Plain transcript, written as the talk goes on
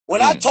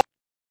When I talk,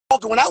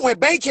 when I went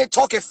Bankhead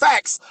talking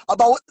facts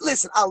about,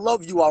 listen, I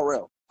love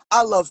URL.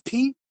 I love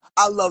P.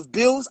 I love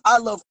Bills. I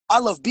love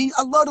B.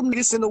 I love them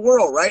niggas in the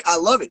world, right? I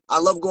love it. I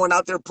love going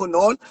out there putting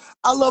on.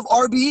 I love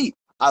RBE.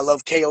 I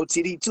love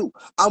KOTD too.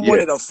 I'm one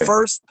of the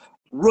first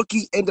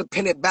rookie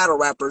independent battle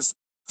rappers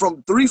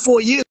from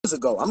 3-4 years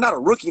ago. I'm not a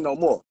rookie no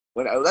more.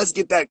 Let's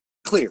get that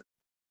clear.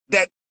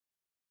 But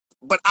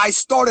I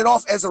started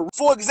off as a,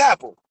 for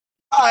example,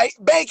 all right,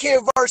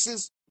 Bankhead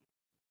versus,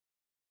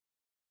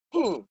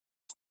 let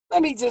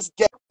me just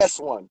guess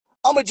one.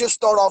 I'm gonna just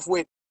start off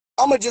with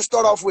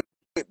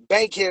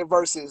Bankhead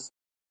versus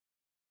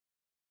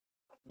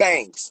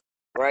Bangs,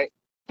 right?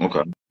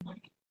 Okay.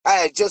 I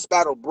had just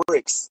battled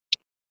Bricks.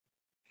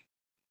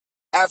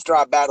 After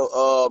I battled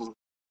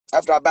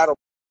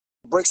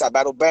Bricks, I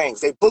battled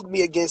Bangs. They booked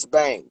me against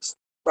Bangs.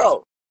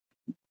 Bro,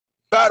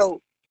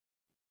 battle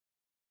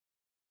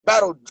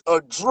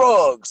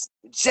drugs,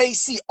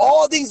 JC,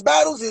 all these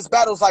battles is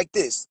battles like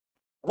this.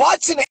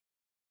 Watching the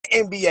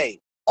NBA.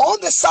 On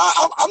the side,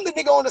 I'm the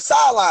nigga on the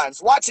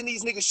sidelines watching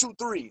these niggas shoot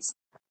threes.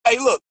 Hey,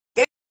 look,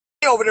 they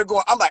over there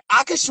going, I'm like,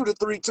 I can shoot a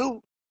 3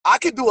 too. I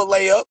could do a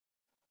layup.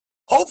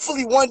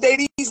 Hopefully one day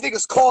these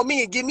niggas call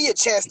me and give me a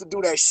chance to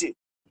do that shit.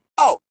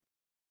 Oh,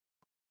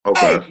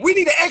 okay. Hey, we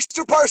need an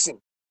extra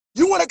person.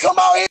 You want to come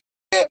out here?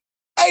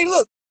 Hey,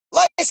 look,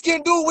 light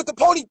skin dude with the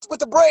pony, with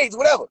the braids,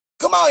 whatever.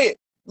 Come out here.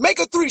 Make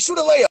a 3, shoot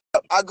a layup.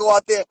 I go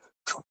out there.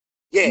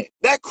 Yeah,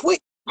 that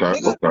quick,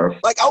 nigga. Okay.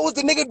 Like, I was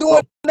the nigga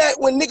doing that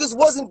when niggas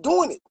wasn't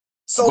doing it.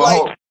 So,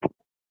 but like...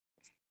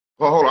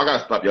 hold on, I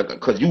gotta stop you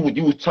because you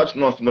was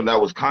touching on something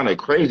that was kind of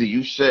crazy.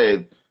 You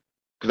said,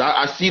 because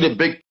I see the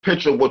big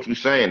picture of what you're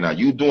saying now.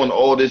 You doing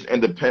all this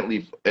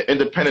independently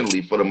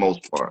for the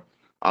most part.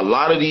 A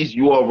lot of these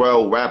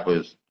URL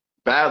rappers,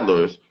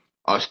 battlers,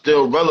 are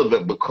still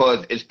relevant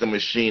because it's the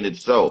machine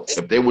itself.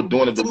 If they were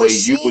doing it the way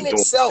you were doing,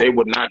 they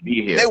would not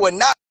be here. They would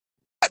not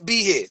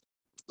be here.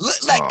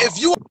 Like, if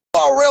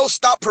URL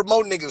stop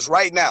promoting niggas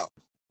right now,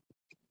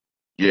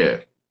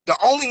 the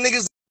only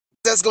niggas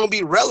that's gonna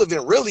be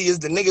relevant really is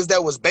the niggas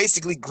that was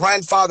basically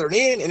grandfathered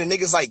in, and the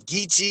niggas like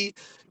Geechee,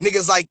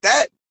 niggas like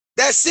that.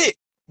 That's it.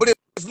 But if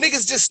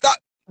niggas just stop,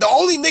 the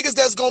only niggas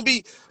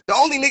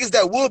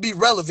that will be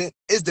relevant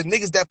is the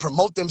niggas that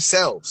promote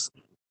themselves.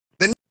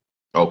 The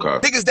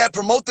niggas that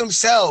promote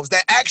themselves,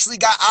 that actually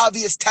got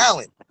obvious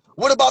talent.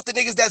 What about the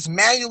niggas that's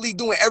manually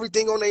doing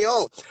everything on their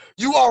own?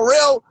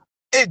 URL,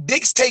 it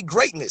dictates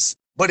greatness,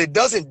 but it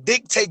doesn't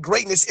dictate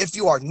greatness if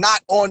you are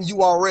not on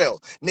URL.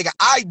 Nigga,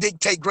 I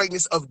dictate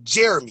greatness of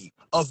Jeremy,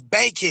 of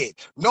Bankhead.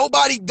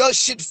 Nobody does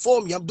shit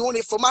for me. I'm doing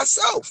it for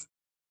myself.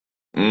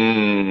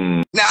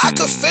 Now, I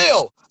could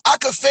fail.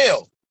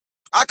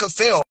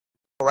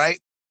 Right?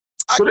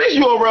 So these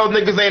URL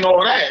niggas ain't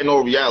all that in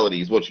all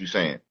reality, is what you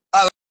saying.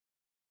 A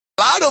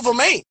lot of them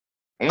ain't.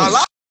 A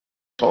lot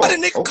of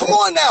niggas, come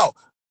on now.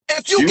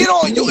 If you get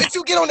on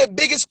the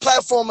biggest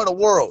platform of the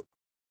world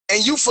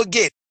and you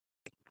forget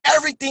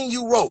everything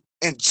you wrote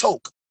and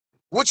choke,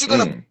 what you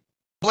gonna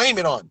blame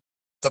it on?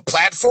 The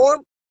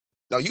platform?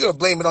 No, you're gonna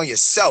blame it on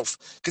yourself.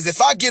 Because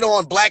if I get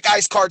on Black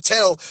Ice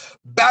Cartel,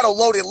 Battle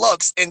Loaded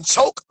Lux, and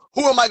choke,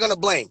 who am I gonna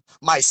blame?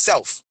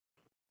 Myself.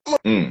 I'm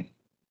gonna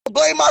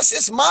blame myself.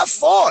 It's my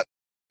fault.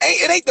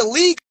 It ain't the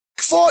league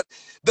fault.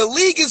 The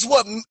league is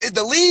what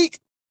the league,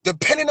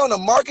 depending on the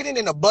marketing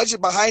and the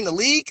budget behind the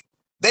league,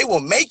 they will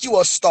make you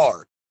a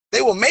star.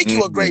 They will make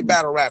you a great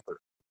battle rapper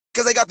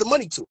because they got the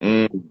money to.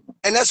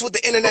 And that's what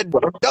the internet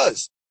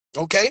does.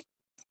 Okay?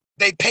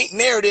 They paint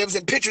narratives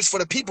and pictures for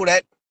the people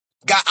that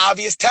got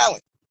obvious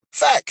talent.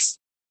 Facts.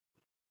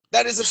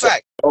 That is a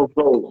fact.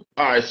 All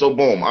right, so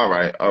boom. All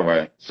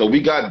right. So we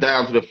got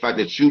down to the fact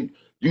that you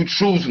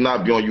choose to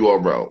not be on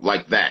URL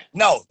like that.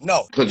 No.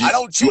 I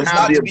don't choose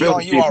not to be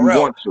on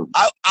URL.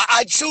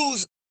 I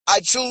choose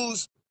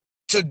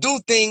to do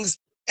things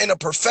in a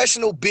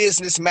professional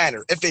business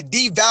manner. If it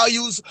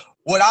devalues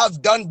what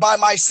I've done by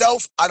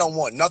myself, I don't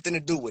want nothing to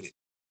do with it.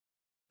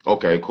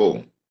 Okay,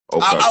 cool.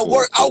 Okay, I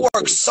work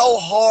so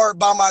hard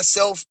by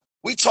myself.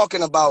 We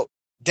talking about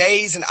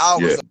days and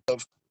hours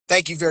of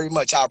thank you very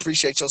much. I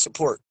appreciate your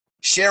support.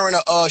 Sharing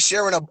a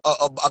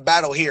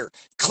battle here,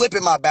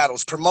 clipping my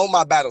battles, promote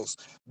my battles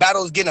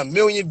getting 1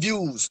 million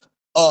views,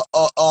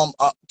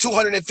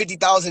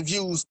 250,000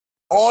 views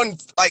on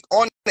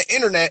the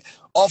internet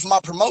off my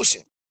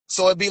promotion.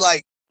 So it'd be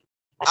like,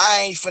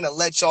 I ain't finna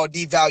let y'all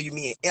devalue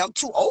me. I'm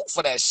too old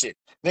for that shit.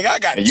 Nigga, I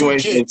got 2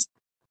 kids.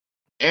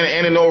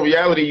 And in all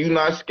reality, you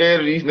not scared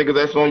of these niggas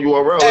that's on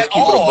URL. Let's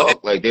keep it a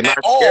buck. Like, they're not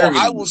scared of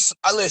you.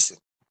 I listen.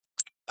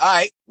 All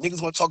right,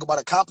 niggas want to talk about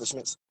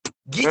accomplishments.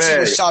 Geechee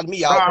was shouting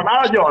me out. A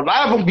lot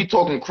of them be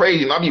talking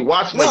crazy, and I be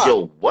watching like,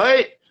 yo,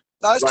 what?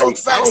 Nah, let's talk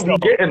facts, I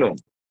don't be getting them.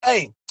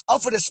 Hey, I'm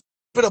for the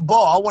spit a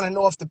ball. I want to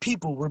know if the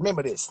people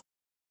remember this.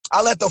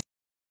 I let the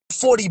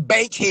 40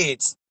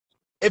 Bankheads,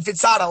 if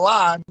it's out of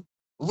line,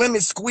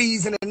 lemon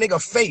squeeze in a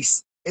nigga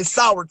face. It's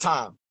sour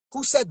time.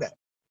 Who said that?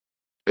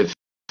 It's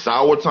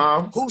sour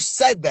time? Who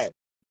said that?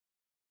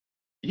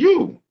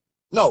 You.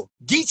 No,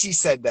 Geechee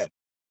said that.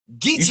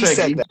 Geechee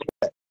said that.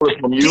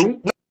 From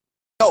you?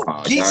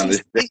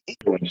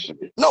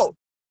 Geechee, no,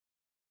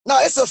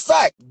 it's a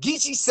fact.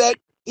 Geechee said,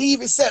 he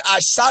even said, I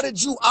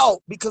shouted you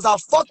out because I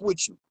fuck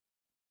with you.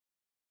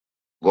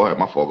 Go ahead,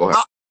 my fault. Go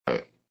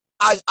ahead.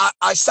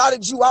 I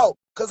shouted you out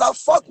because I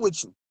fuck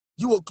with you.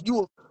 You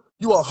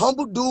a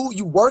humble dude.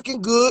 You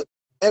working good,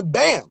 and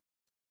bam,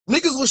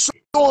 niggas was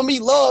showing me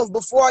love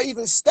before I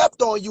even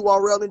stepped on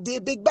URL and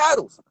did big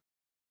battles.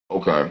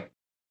 Okay.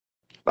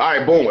 All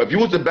right, boom. If you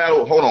was to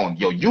battle, hold on,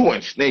 yo, you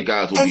and Snake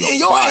Eyes would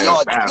be a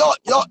fire battle.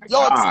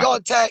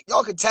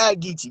 Y'all can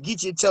tag Geechee.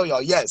 Geechee will tell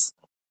y'all, yes,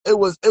 it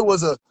was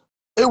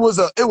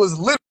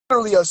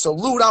literally a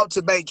salute out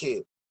to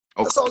Bankhead.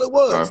 That's all it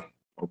was.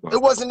 Okay.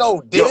 It wasn't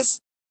no diss,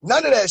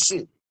 none of that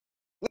shit.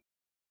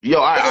 Yo,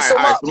 so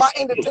my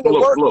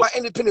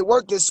independent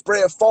work gets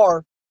spread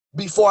far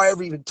before I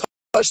ever even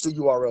touched the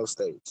URL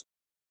stage.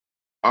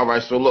 All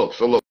right, so look.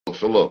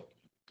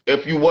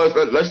 If you was,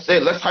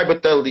 let's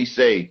hypothetically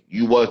say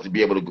you was to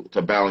be able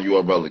to battle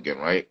URL again,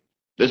 right?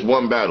 This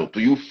one battle. Do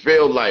you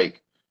feel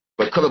like,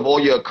 because of all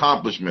your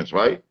accomplishments,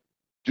 right?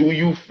 Do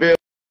you feel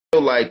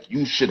like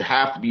you should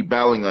have to be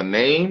battling a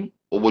name,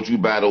 or would you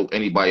battle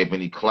anybody of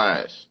any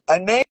class? A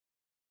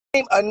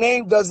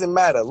name doesn't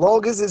matter,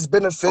 long as it's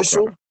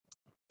beneficial. Okay.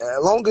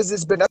 As long as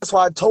it's been, that's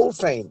why I told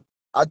Fame.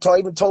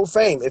 Even told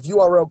Fame, if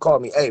URL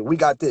called me, hey, we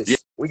got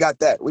this, we got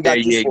that, we got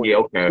this for you.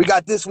 Okay. We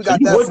got this, we got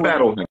that for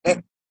battle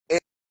him.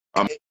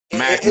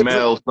 Mac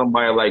Mel,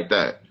 somebody like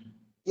that.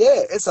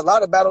 Yeah, it's a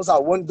lot of battles I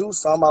wouldn't do.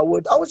 Some I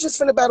would. I was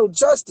just finna battle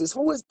Justice.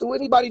 Do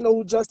anybody know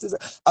who Justice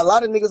is? A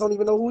lot of niggas don't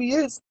even know who he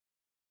is.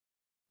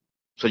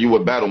 So you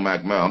would battle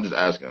Mac Mel? I'm just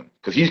asking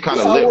because he's kind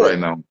of lit right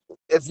now.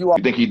 If you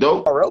think he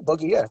dope? URL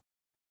Boogie, yeah.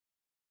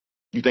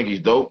 You think he's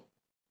dope?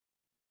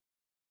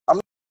 I'm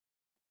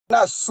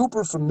not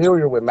super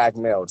familiar with Mac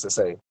Mel to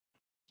say.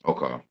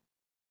 Okay.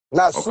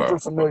 Not super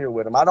familiar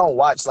with him. I don't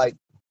watch, like,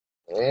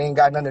 it ain't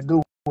got nothing to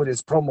do with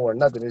his promo or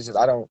nothing. It's just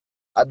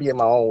I be in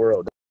my own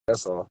world.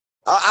 That's all.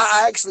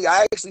 I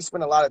actually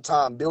spend a lot of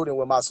time building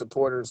with my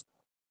supporters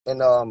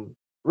and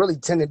really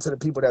tending to the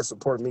people that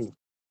support me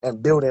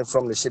and building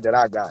from the shit that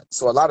I got.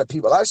 So a lot of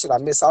shit I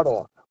miss out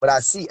on, but I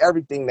see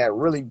everything that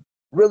really,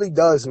 really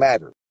does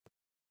matter.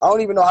 I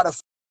don't even know how the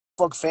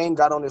fuck Fame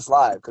got on this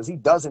live because he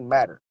doesn't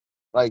matter.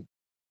 Like,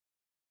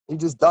 he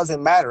just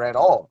doesn't matter at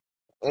all.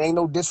 It ain't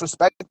no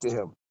disrespect to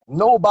him.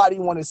 Nobody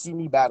want to see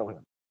me battle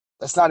him.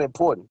 That's not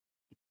important.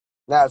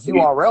 Now, if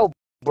URL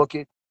book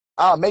it,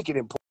 I'll make it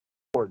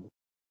important.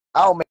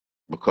 I'll make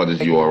because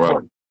it's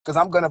URL. Because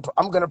I'm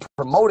gonna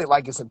promote it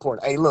like it's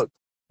important. Hey, look,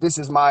 this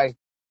is my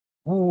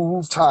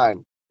woo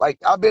time. Like,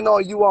 I've been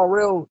on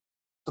URL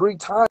 3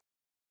 times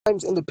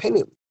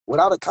independently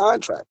without a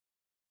contract.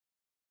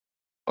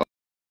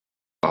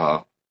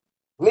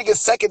 Niggas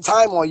second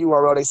time on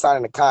URL, they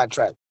signing a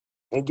contract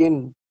and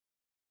getting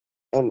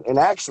and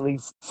actually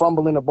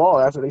fumbling the ball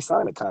after they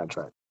sign a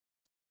contract.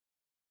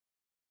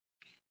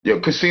 Yo,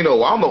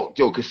 Casino, I don't know.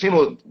 Yo,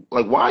 Casino,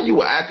 like, why are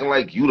you acting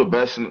like you the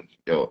best in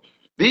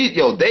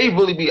they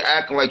really be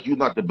acting like you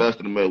not the best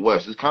in the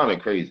Midwest. It's kind of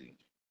crazy.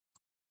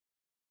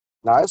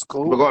 Nah, it's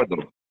cool.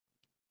 Regardless.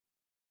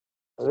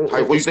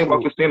 What do you think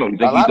about Casino? You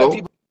think a lot of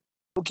people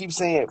keep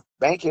saying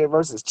Bankhead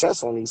versus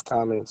Chess on these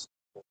comments.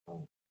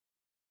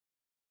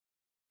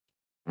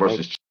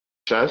 Versus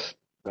Chess?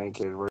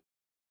 Bankhead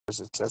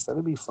versus Chess.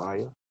 That'd be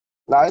fire.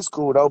 Nah, it's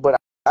cool though, but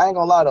I ain't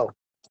gonna lie though.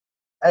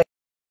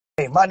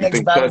 Hey, my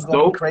next battle's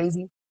gonna be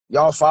crazy.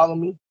 Y'all follow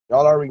me.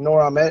 Y'all already know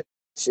where I'm at.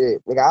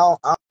 Shit, nigga,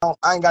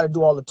 I ain't gotta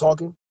do all the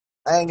talking.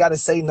 I ain't gotta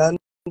say nothing.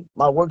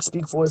 My work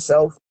speak for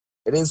itself.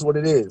 It is what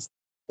it is.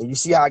 And you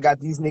see how I got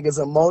these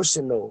niggas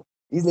emotional.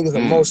 These niggas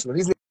emotional.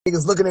 These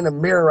niggas looking in the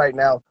mirror right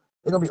now.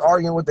 They're gonna be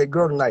arguing with their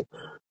girl tonight.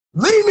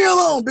 Leave me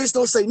alone, bitch.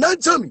 Don't say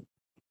nothing to me.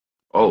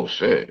 Oh,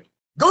 shit.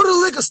 Go to the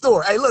liquor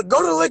store. Hey, look,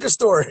 go to the liquor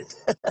store.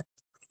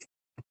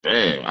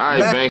 Damn.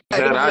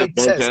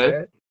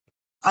 Bankhead.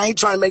 I ain't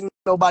trying to make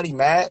nobody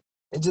mad.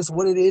 It's just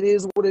what it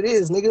is,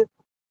 nigga.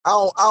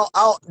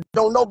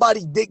 Don't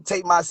nobody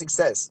dictate my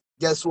success.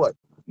 Guess what?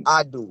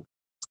 I do.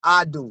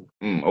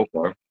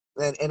 Okay.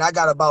 And I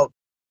got about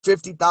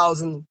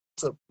 50,000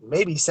 to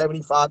maybe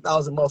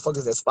 75,000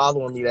 motherfuckers that's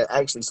following me that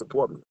actually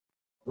support me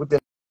within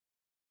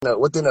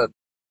a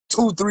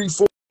 2, 3,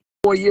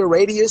 4 year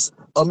radius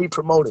of me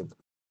promoting.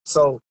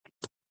 So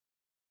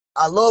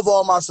I love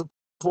all my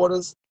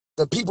supporters.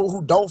 The people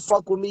who don't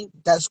fuck with me,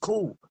 that's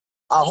cool.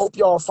 I hope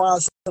y'all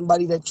find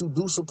somebody that you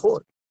do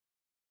support.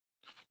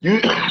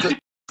 Because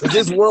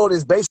this world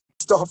is based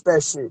off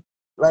that shit.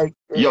 Like,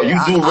 yo, you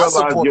do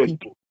realize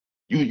people.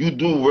 You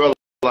do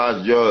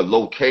realize your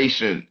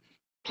location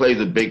plays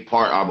a big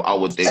part. I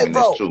would think in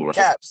this too, right?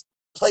 Caps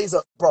plays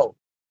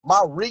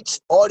my reach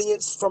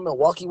audience from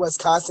Milwaukee,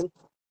 Wisconsin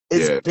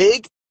is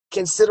big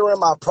considering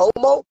my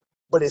promo,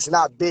 but it's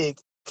not big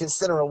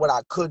considering what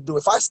I could do.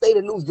 If I stayed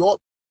in New York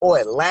or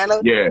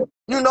Atlanta, I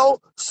had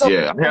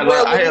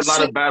a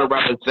lot of battle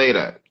rappers say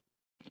that.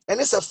 And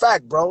it's a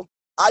fact, bro.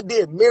 I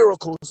did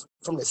miracles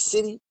from the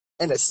city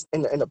and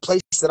the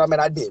place that I'm at.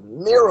 I did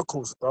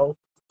miracles, bro.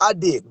 I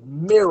did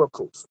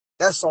miracles.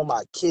 That's on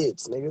my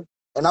kids, nigga.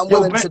 And I'm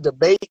willing to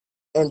debate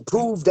and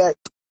prove that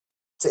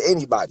to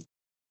anybody.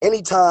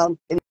 Anytime,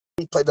 any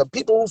play. The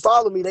people who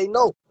follow me, they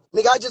know.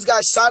 Nigga, I just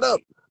got shot up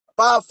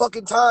 5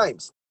 fucking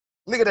times.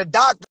 Nigga, the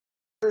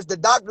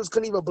doctors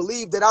couldn't even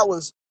believe that I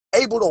was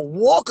able to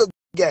walk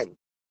again.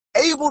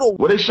 Able to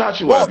Where they shot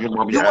you walk. at? You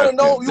wanna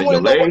know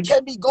what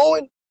kept me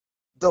going?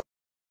 The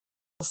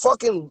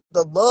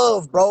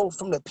love, bro,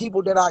 from the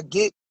people that I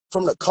get,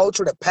 from the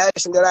culture, the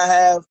passion that I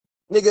have.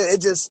 Nigga,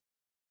 it just,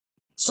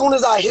 soon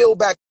as I healed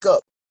back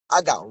up,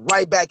 I got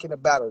right back in the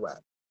battle rap.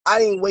 I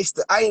ain't waste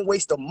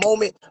a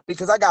moment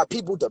because I got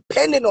people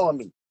depending on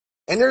me.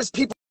 And there's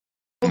people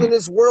in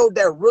this world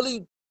that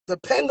really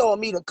depend on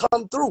me to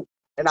come through.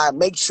 And I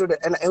make sure that,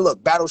 and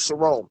look, battle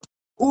Sharon.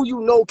 Who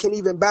you know can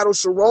even battle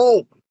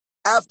Sharon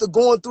after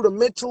going through the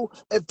mental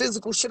and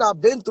physical shit I've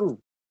been through?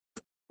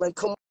 Like,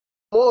 come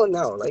on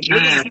now. Like,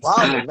 niggas is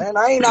wildin', man.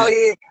 I ain't out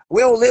here.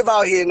 We don't live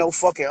out here in no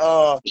fucking,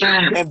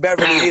 in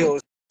Beverly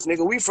Hills.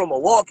 Nigga, we from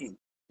Milwaukee.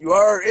 You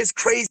heard? It's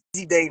crazy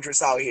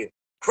dangerous out here.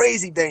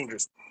 Crazy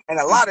dangerous. And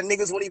a lot of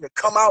niggas won't even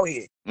come out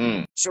here.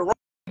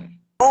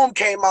 Sharon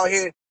came out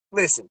here.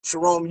 Listen,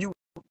 Sharon, you,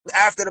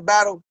 after the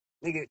battle,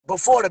 nigga,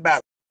 before the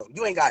battle,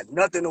 you ain't got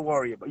nothing to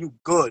worry about. You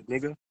good,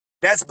 nigga.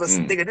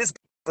 Nigga, this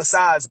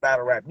besides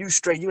battle rap. You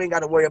straight. You ain't got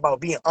to worry about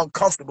being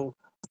uncomfortable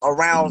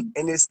around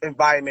in this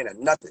environment or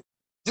nothing.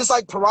 Just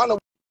like Piranha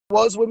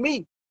was with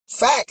me.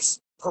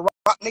 Facts.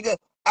 Nigga,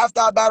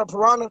 after I battled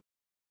Piranha,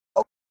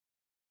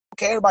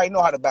 okay, everybody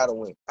know how the battle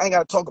went. I ain't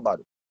got to talk about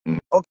it.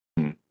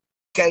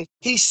 Okay,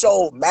 he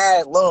showed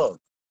mad love.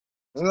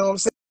 You know what I'm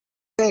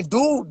saying?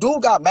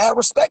 Dude got mad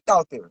respect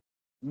out there.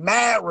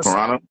 Mad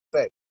respect.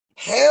 Piranha?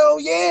 Hell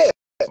yeah.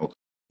 Okay.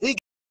 He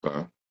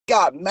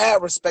got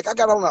mad respect. I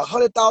got on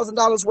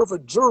 $100,000 worth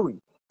of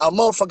jewelry. A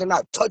motherfucker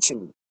not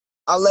touching me.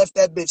 I left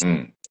that bitch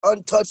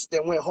untouched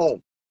and went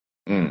home.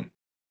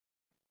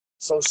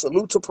 So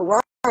salute to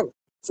Piranha.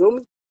 Feel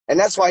me? And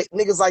that's why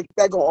niggas like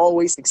that gonna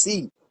always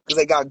succeed. Because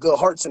they got good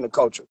hearts in the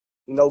culture.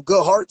 You know,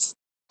 good hearts,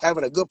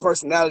 having a good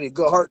personality, a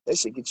good heart, that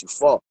shit get you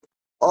far.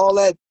 All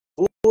that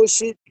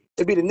bullshit,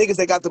 to be the niggas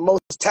that got the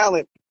most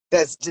talent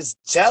that's just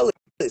jealous,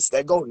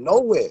 that go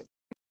nowhere.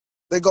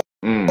 They go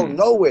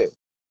nowhere.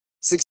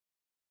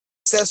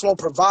 Success won't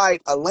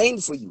provide a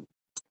lane for you.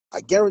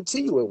 I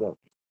guarantee you it won't.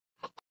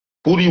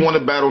 Who do you want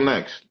to battle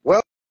next?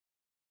 Well,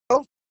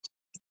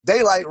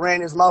 Daylight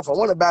ran his mouth. I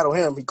want to battle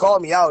him. He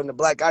called me out in the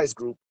Black Ice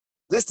group.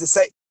 Just to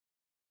say,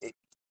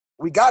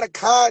 we got a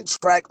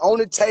contract on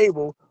the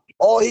table.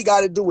 All he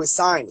got to do is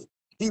sign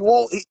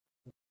it.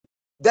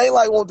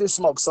 Daylight want this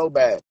smoke so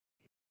bad.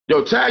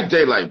 Yo, tag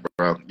Daylight,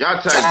 bro.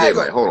 Y'all tag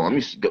Daylight. Hold on.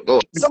 Let me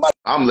go. Somebody,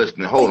 I'm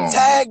listening. Hold on.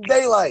 Tag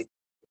Daylight.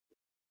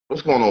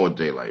 What's going on with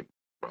Daylight,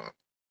 bro?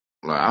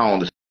 Like, I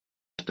don't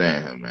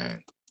understand him,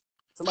 man.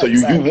 Somebody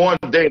so you want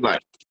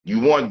Daylight.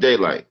 You want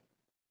Daylight.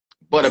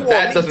 But if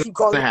that doesn't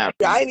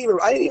happen. I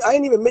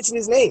ain't even mention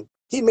his name.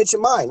 He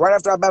mentioned mine right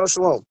after I battled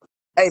Sharon.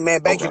 Hey,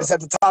 man, Bankhead is at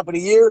the top of the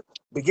year.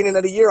 Beginning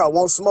of the year, I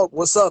won't smoke.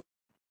 What's up?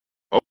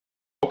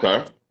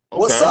 Okay.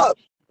 What's up?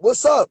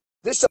 What's up?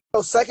 This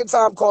your second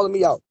time calling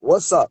me out.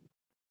 What's up?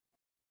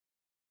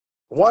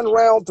 1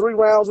 round, 3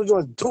 rounds. We're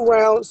doing 2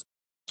 rounds.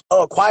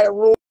 Quiet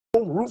room,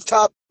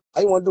 rooftop.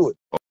 How you want to do it?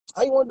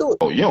 How you want to do it?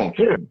 Oh, you don't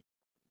care.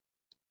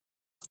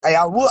 Hey,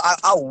 I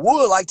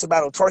would like to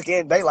battle Twerk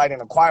and Daylight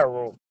in a quiet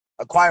room.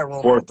 A quiet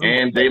room. Twerk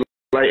and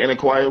Daylight in a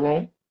quiet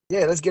room?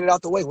 Yeah, let's get it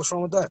out the way. What's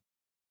wrong with that?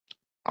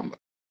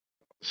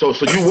 So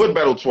you would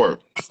battle Twerk?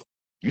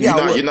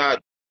 You're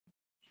not.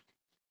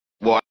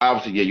 Well,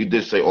 obviously, yeah, you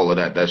did say all of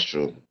that. That's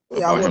true.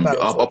 Yeah, I would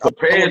battle a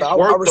prepared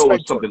Twerk though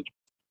is something.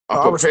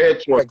 A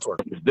prepared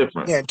Twerk is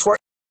different. Yeah, Twerk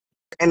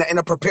and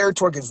a prepared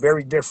Twerk is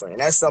very different,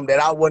 and that's something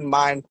that I wouldn't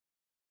mind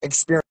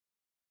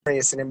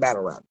experiencing in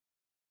battle rap.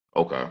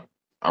 Okay,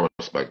 I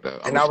respect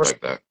that. I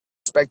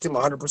respect him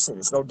 100%.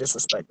 It's no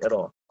disrespect at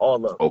all. All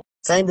love. Okay.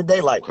 Same to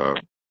Daylight. Okay.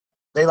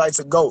 Daylight's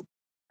a GOAT.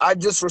 I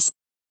just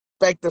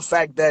respect the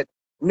fact that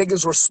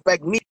niggas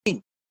respect me,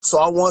 so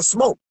I want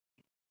smoke.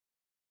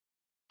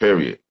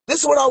 Period.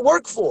 This is what I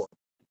work for.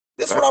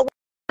 This is what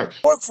I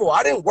work for.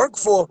 I didn't work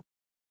for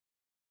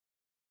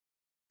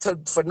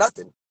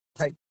nothing.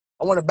 Like,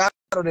 I want to battle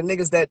the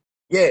niggas that,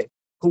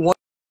 who want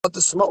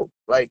the smoke.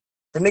 Like,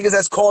 the niggas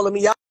that's calling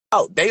me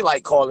out.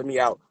 Daylight calling me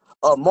out.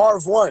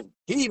 Marv 1,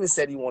 he even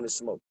said he wanted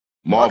smoke.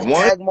 Marv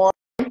 1? Tag Marv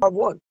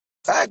 1.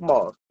 Tag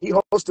Marv. He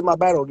hosted my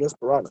battle against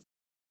Piranha.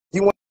 He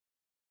one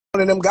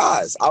of them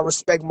guys. I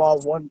respect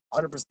Marv 100%.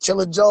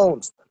 Chilla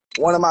Jones,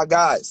 one of my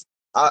guys.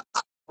 I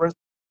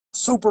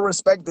super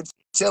respect the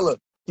Chilla.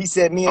 He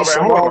said me and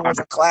Sharon was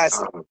a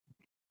classic. All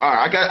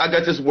right, I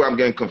got this where I'm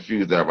getting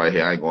confused at right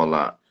here. I ain't gonna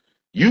lie.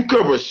 You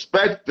could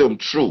respect them,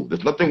 true.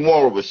 There's nothing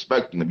wrong with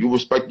respecting them. You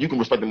can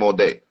respect them all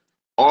day.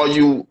 Are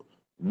you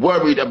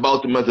worried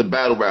about them as a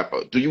battle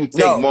rapper? Do you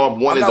think Marv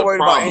 1 is a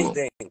problem?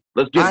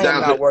 Let's get down to.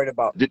 I'm not worried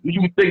about. Do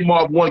you think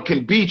Marv 1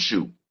 can beat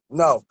you?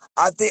 No,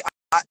 I think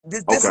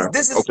this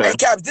is hey,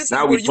 Caps. This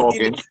now is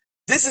where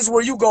this is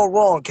where you go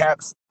wrong,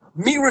 Caps.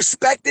 Me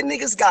respecting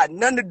niggas got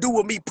nothing to do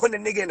with me putting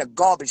a nigga in a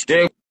garbage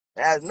can.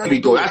 There we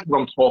go. That's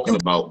what I'm talking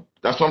about.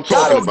 That's what I'm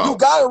talking about.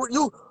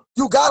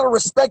 You gotta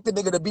respect the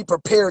nigga to be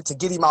prepared to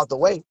get him out the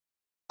way.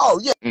 Oh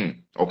yeah,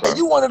 okay.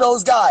 You one of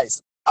those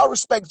guys. I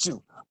respect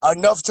you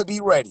enough to be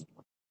ready.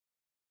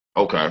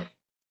 Okay.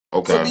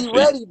 To be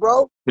ready,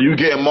 bro. So you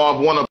getting Marv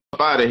One up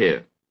out of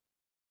here?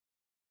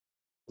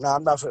 Nah,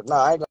 I'm not.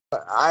 Nah,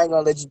 I ain't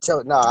gonna let you tell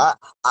it. Nah,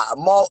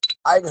 Marv,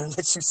 I ain't gonna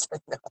let you say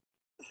that.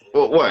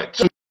 Well,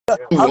 what?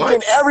 I'm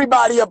getting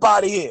everybody up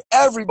out of here.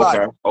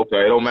 Everybody.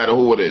 Okay. It don't matter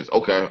who it is.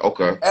 Okay.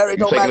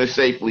 You taking it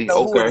safely.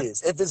 Who it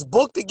is. If it's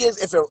booked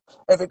against, if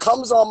it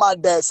comes on my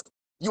desk,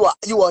 you are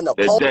an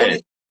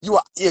opponent.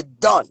 You're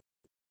done.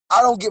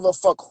 I don't give a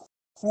fuck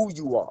who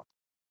you are.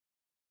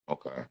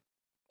 Okay.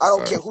 I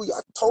don't care who you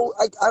are.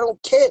 I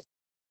don't care.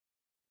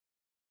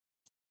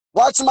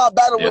 Watch my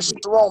battle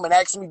with Jerome and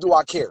ask me, do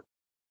I care?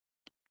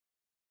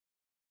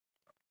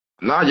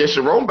 Nah, your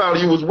Sharon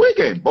battle, you was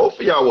wicked. Both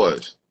of y'all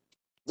was.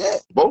 Yeah.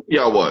 Both of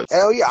y'all was.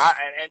 Hell yeah.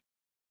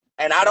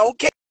 And I don't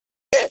care.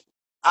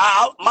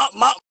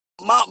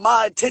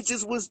 My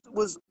intentions was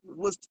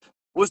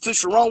to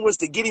Sharon, was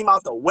to get him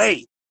out the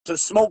way, to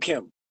smoke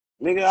him.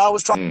 Nigga, I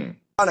was trying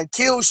to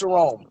kill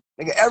Sharon.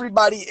 Nigga,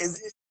 everybody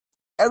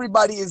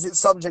is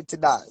subject to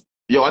die.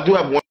 Yo, I do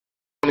have one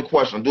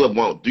question.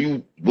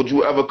 Would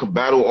you ever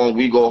battle on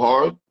We Go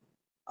Hard?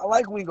 I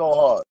like We Go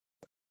Hard.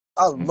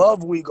 I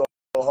love We Go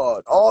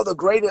Hard. A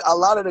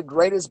lot of the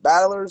greatest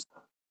battlers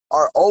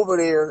are over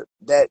there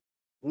that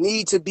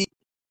need to be.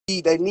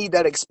 They need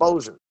that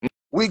exposure.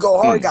 We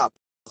Go Hard got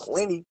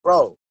plenty,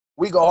 bro.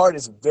 We Go Hard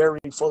is very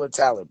full of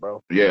talent,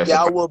 bro. Yeah,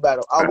 I will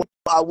battle.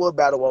 I will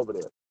battle over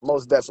there,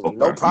 most definitely.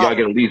 No problem. You gotta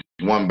get at least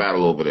one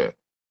battle over there.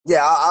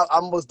 Yeah, I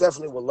most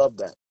definitely would love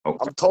that. Okay.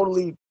 I'm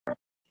totally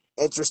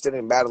interested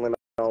in battling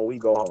on We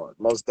Go Hard,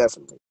 most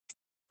definitely.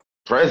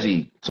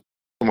 Prezi, talking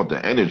about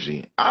the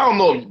energy. I don't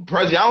know,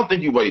 Prezi. I don't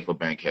think you're ready for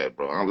Bankhead,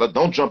 bro.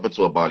 Don't jump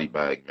into a body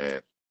bag,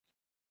 man.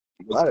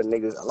 A lot of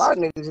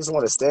niggas just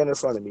want to stand in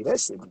front of me. That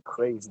shit be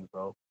crazy,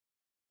 bro.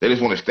 They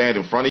just want to stand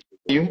in front of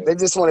you. They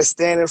just want to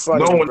stand in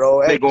front of me,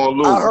 bro. They gonna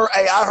lose.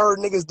 I heard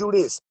niggas do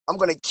this. I'm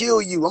gonna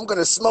kill you. I'm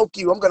gonna smoke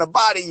you. I'm gonna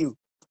body you.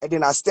 And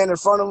then I stand in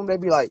front of them. They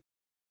be like,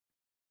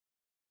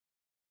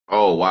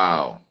 "Oh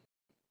wow,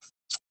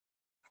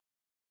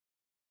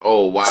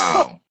 oh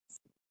wow."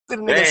 to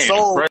the nigga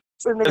soul. To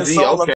the nigga soul.